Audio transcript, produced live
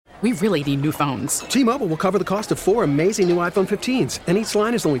We really need new phones. T-Mobile will cover the cost of 4 amazing new iPhone 15s, and each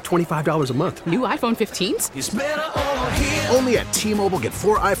line is only $25 a month. New iPhone 15s? It's better over here. Only at T-Mobile, get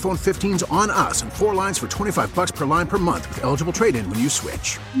 4 iPhone 15s on us and 4 lines for $25 per line per month with eligible trade-in when you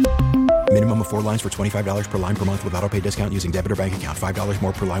switch. Minimum of 4 lines for $25 per line per month with autopay discount using debit or bank account. $5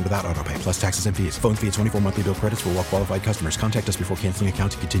 more per line without autopay, plus taxes and fees. Phone fee at 24 monthly bill credits for well-qualified customers. Contact us before canceling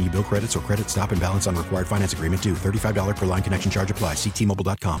account to continue bill credits or credit stop and balance on required finance agreement due. $35 per line connection charge applies. See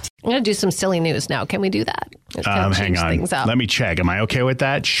T-Mobile.com. I'm going to do some silly news now. Can we do that? Hang on. Things up. Let me check. Am I okay with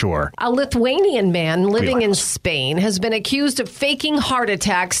that? Sure. A Lithuanian man living in Spain has been accused of faking heart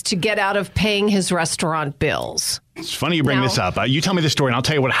attacks to get out of paying his restaurant bills. It's funny you bring this up. You tell me the story, and I'll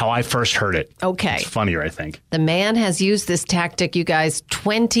tell you how I first heard it. Okay. It's funnier, I think. The man has used this tactic, you guys,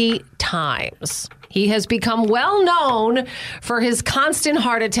 20 times. He has become well known for his constant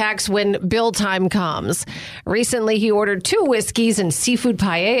heart attacks when bill time comes. Recently, he ordered 2 whiskeys and seafood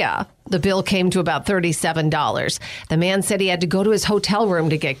paella. The bill came to about $37. The man said he had to go to his hotel room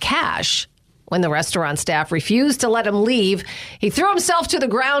to get cash. When the restaurant staff refused to let him leave, he threw himself to the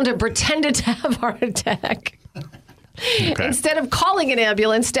ground and pretended to have a heart attack. Okay. Instead of calling an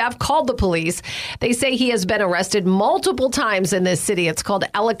ambulance, staff called the police. They say he has been arrested multiple times in this city. It's called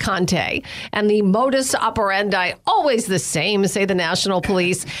Alicante. And the modus operandi, always the same, say the national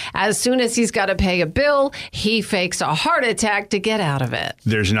police. As soon as he's got to pay a bill, he fakes a heart attack to get out of it.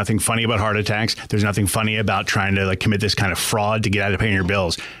 There's nothing funny about heart attacks. There's nothing funny about trying to commit this kind of fraud to get out of paying your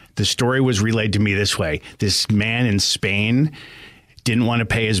bills. The story was relayed to me this way. This man in Spain didn't want to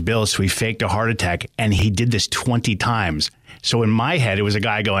pay his bills, so he faked a heart attack, and he did this 20 times. So in my head, it was a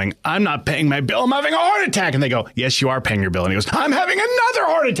guy going, I'm not paying my bill, I'm having a heart attack. And they go, yes, you are paying your bill. And he goes, I'm having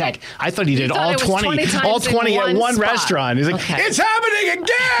another heart attack. I thought he did all 20 at one restaurant. He's like, It's happening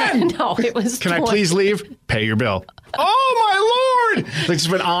again. No, it was Can 20. I please leave? Pay your bill. Oh, my Lord. It's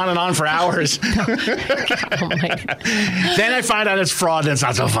been on and on for hours. Oh, my God. Then I find out it's fraud, and it's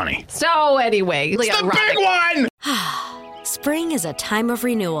not so funny. So anyway. It's the big one. Spring is a time of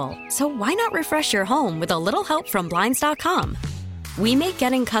renewal, so why not refresh your home with a little help from Blinds.com? We make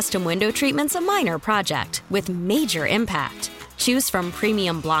getting custom window treatments a minor project with major impact. Choose from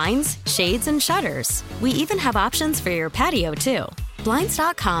premium blinds, shades, and shutters. We even have options for your patio, too.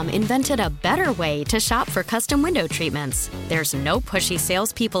 Blinds.com invented a better way to shop for custom window treatments. There's no pushy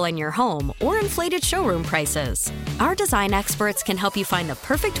salespeople in your home or inflated showroom prices. Our design experts can help you find the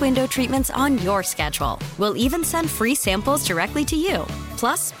perfect window treatments on your schedule. We'll even send free samples directly to you.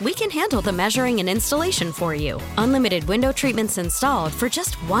 Plus, we can handle the measuring and installation for you. Unlimited window treatments installed for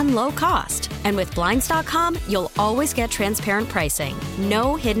just one low cost. And with Blinds.com, you'll always get transparent pricing.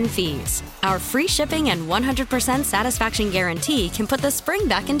 No hidden fees. Our free shipping and 100% satisfaction guarantee can put the spring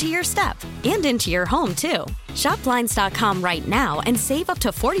back into your step and into your home, too. Shop Blinds.com right now and save up to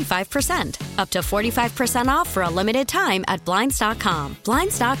 45%. Up to 45% off for a limited time at Blinds.com.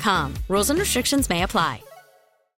 Blinds.com. Rules and restrictions may apply.